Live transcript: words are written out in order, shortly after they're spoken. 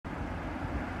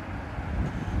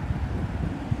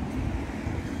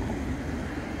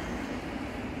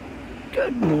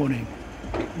Good morning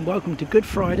and welcome to Good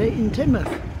Friday in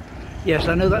Teignmouth. Yes,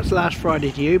 I know that's last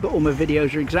Friday to you, but all my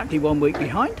videos are exactly 1 week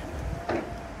behind.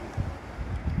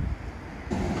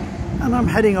 And I'm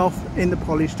heading off in the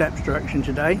Poly Steps direction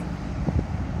today.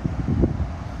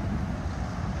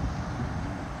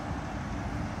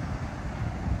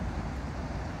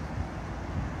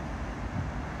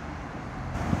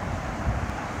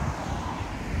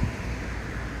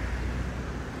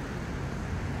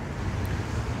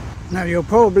 Now you'll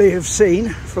probably have seen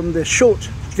from the short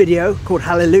video called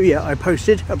Hallelujah I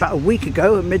posted about a week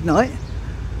ago at midnight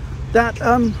that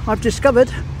I've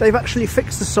discovered they've actually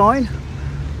fixed the sign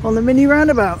on the mini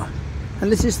roundabout,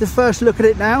 and this is the first look at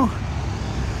it now.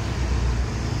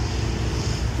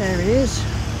 There he is.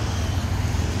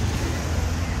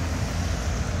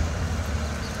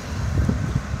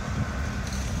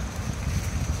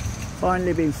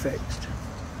 Finally been fixed.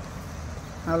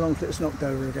 How long till it's knocked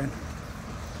over again?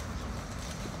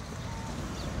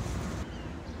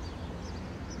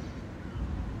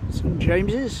 St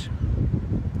James's.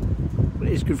 Well,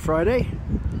 it is Good Friday.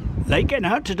 Late getting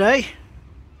out today.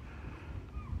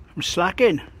 I'm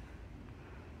slacking.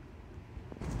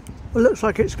 Well, looks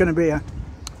like it's going to be a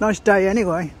nice day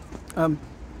anyway. Got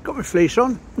my fleece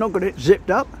on, not got it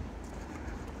zipped up.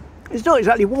 It's not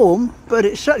exactly warm, but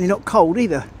it's certainly not cold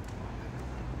either.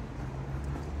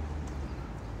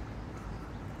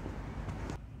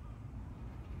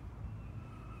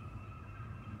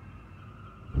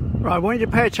 Right, I wanted to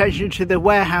pay attention to the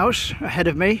warehouse ahead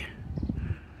of me.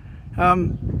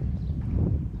 I'm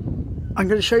going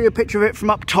to show you a picture of it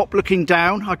from up top looking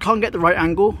down. I can't get the right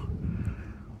angle.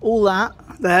 All that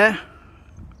there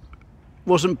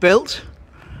wasn't built.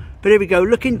 But here we go,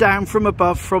 looking down from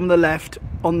above from the left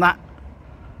on that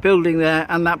building there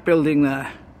and that building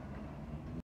there.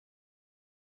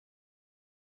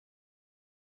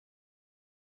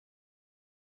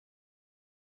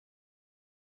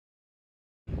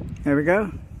 There we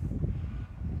go.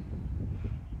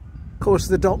 Of course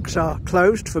the docks are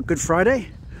closed for Good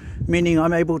Friday, meaning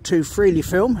I'm able to freely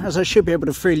film, as I should be able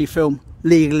to freely film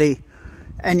legally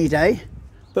any day,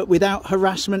 but without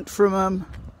harassment from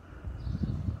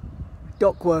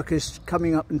dock workers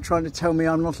coming up and trying to tell me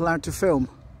I'm not allowed to film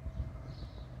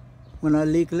when I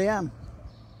legally am.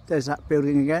 There's that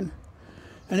building again,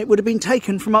 and it would have been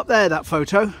taken from up there, that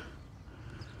photo.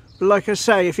 But like I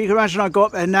say, if you can imagine I go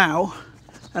up there now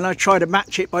and I try to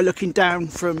match it by looking down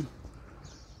from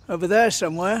over there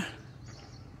somewhere,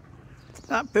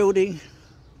 that building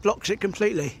blocks it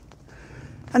completely.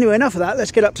 Anyway, enough of that.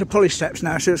 Let's get up to Poly Steps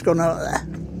now, see what's going on there.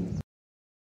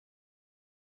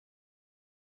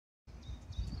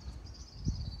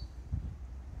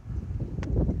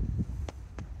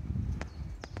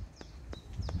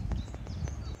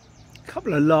 A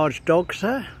couple of large dogs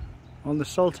there on the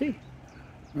salty,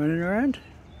 running around.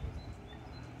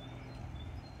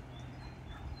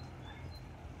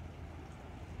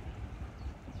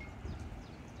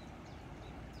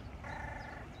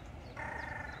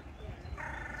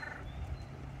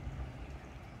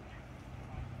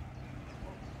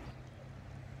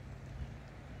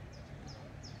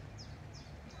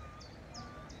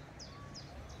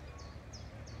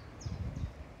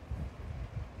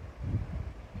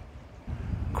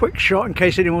 Quick shot in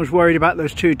case anyone's worried about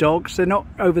those two dogs. They're not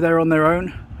over there on their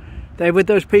own. They're with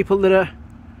those people that are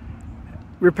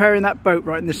repairing that boat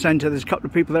right in the centre. There's a couple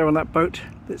of people there on that boat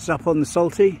that's up on the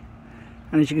salty,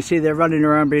 and as you can see, they're running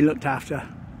around being looked after.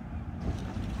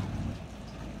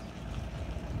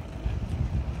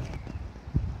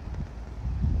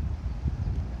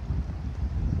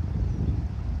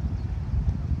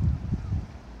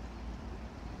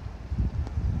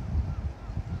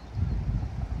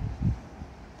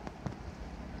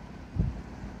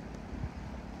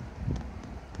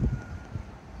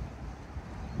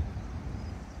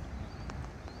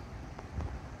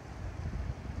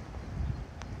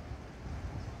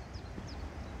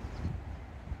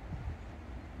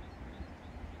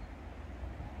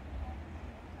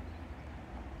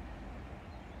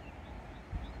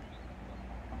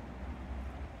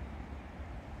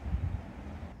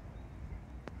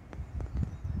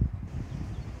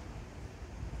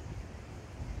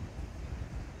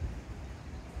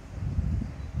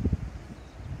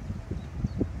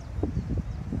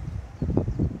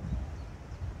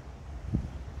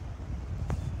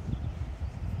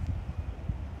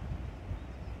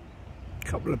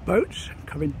 Couple of boats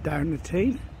coming down the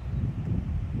Teign.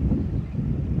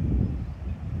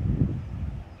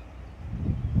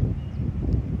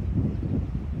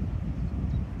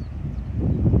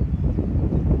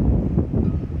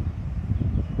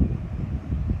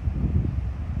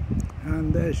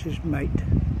 And there's his mate.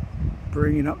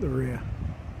 bringing up the rear.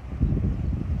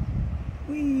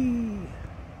 Whee!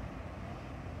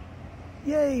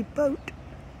 Yay, boat!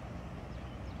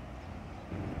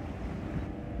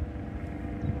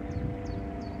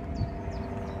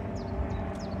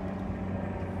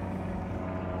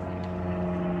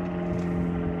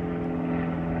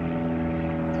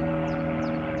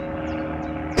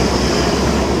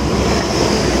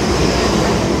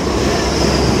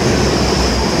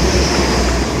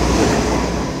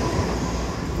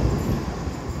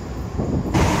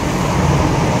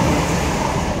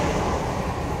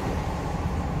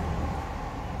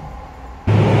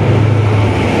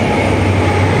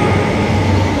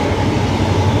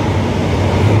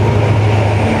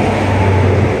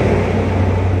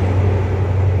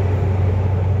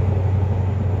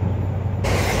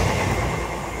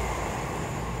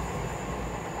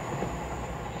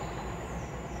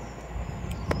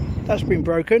 That's been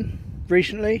broken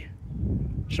recently.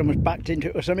 Someone's backed into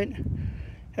it or something.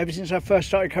 Ever since I first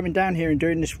started coming down here and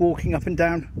doing this walking up and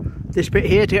down this bit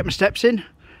here to get my steps in,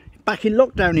 back in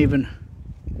lockdown even,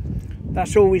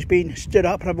 that's always been stood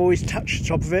up, and I've always touched the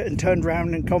top of it and turned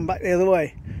around and gone back the other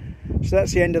way. So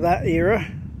that's the end of that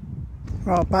era.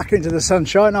 Well, back into the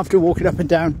sunshine after walking up and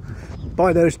down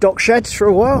by those dock sheds for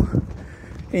a while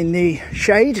in the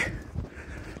shade.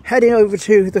 Heading over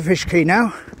to the fish quay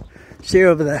now. See you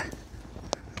over there.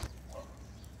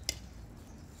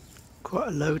 Quite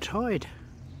a low tide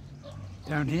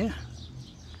down here.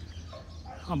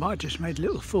 I might have just made a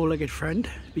little four-legged friend.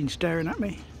 Been staring at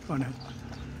me. Oh no.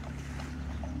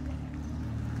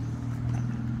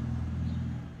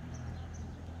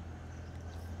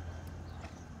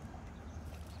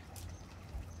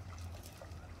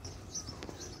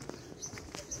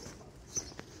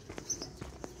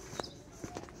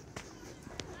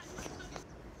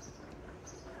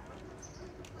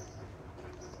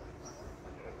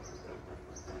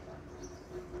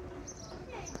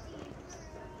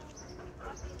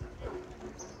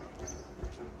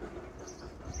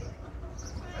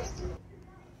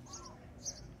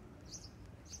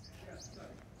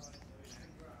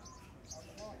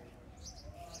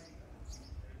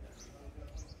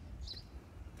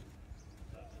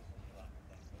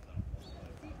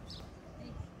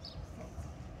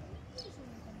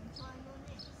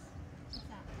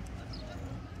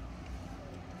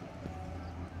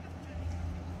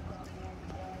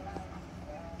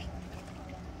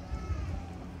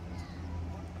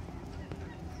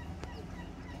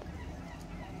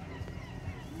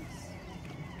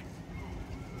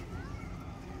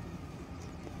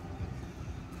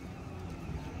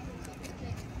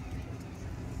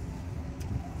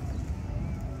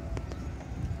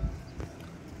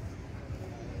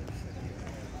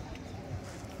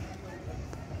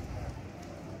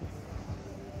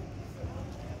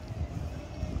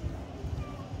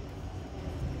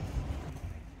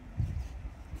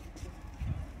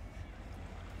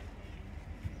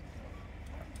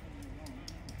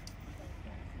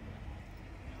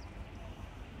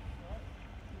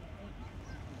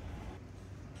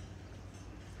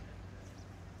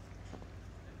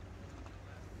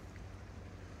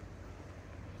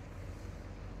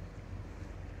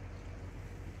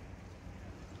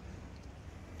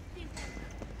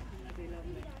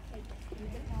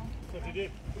 What did you do?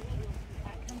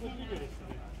 What did you do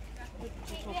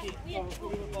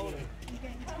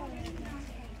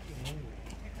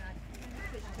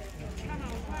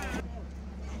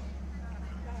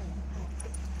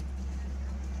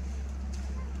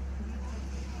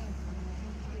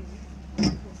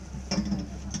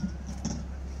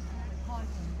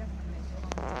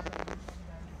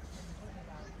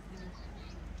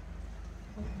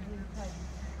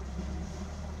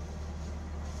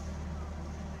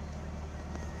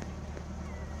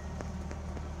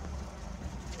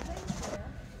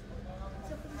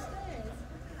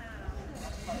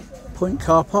Point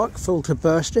car park full to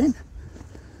bursting.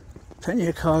 Plenty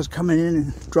of cars coming in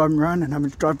and driving around and having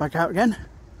to drive back out again.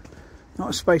 Not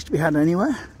a space to be had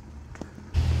anywhere.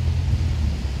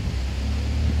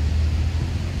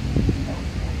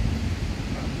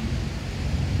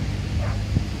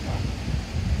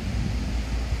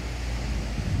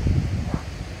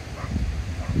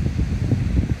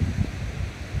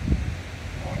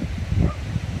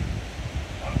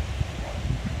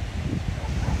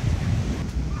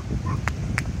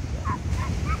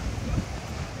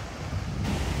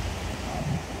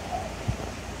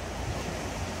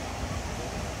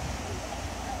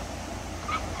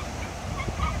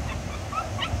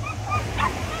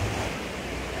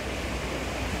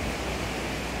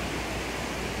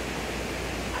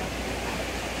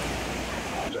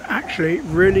 Actually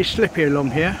really slippy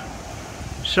along here,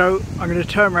 So I'm going to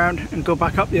turn around and go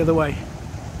back up the other way.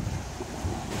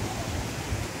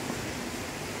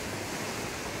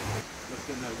 Let's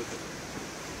go now, look at it.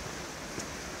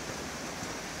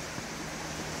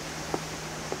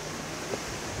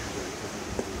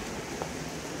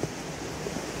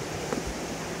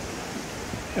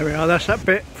 There we are, that's that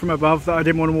bit from above that I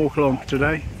didn't want to walk along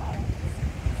today.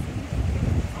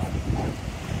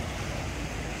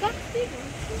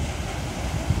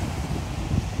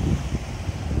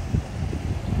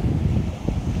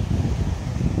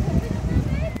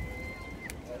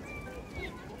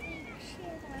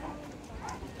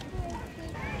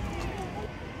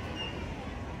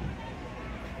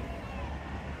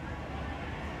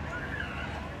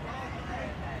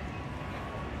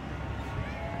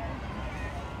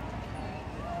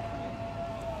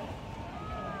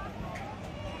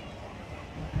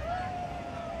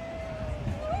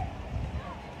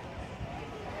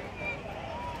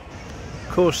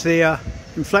 Of course, the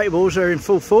inflatables are in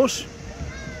full force.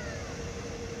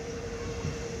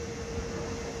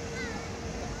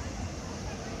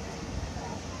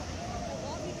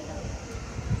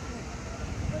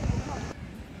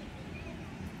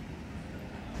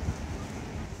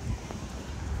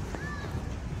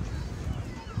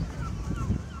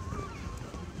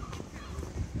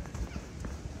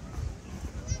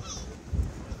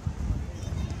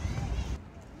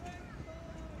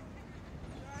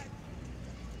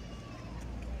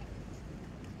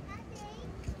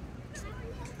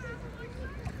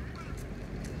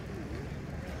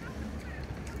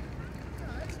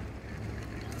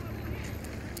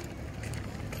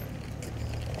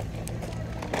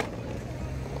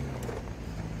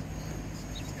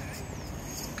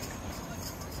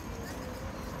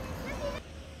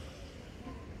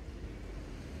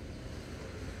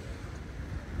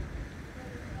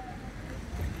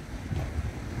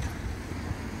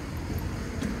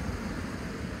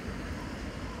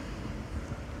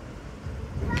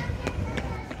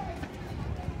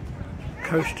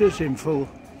 Coasters in full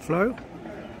flow,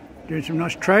 doing some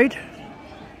nice trade.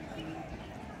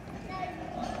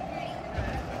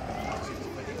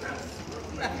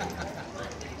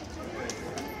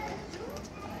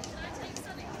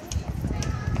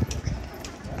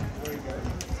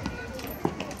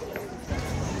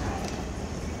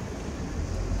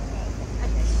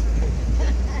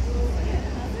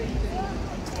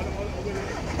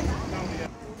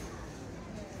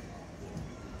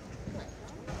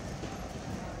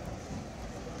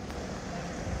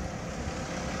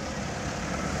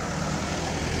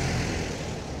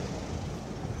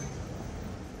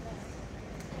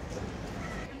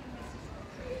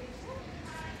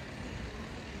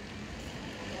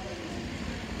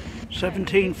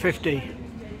 $17.50.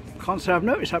 Can't say I've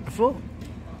noticed that before.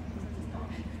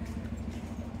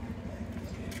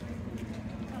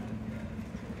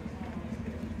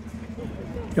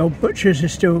 The old butcher's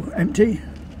is still empty.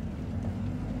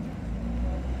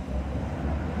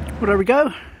 Well, there we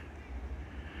go.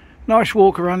 Nice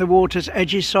walk around the water's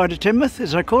edges side of Teignmouth,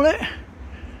 as I call it.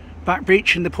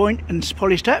 Backbeach and the Point and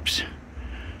Polly Steps.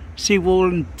 Seawall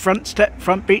and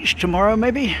front beach tomorrow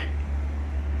maybe.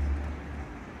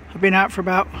 I've been out for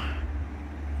about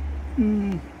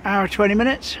hour 20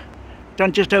 minutes,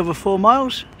 done just over 4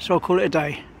 miles, so I'll call it a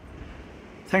day.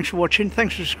 Thanks for watching,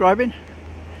 thanks for subscribing.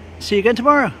 See you again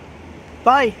tomorrow.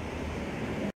 Bye.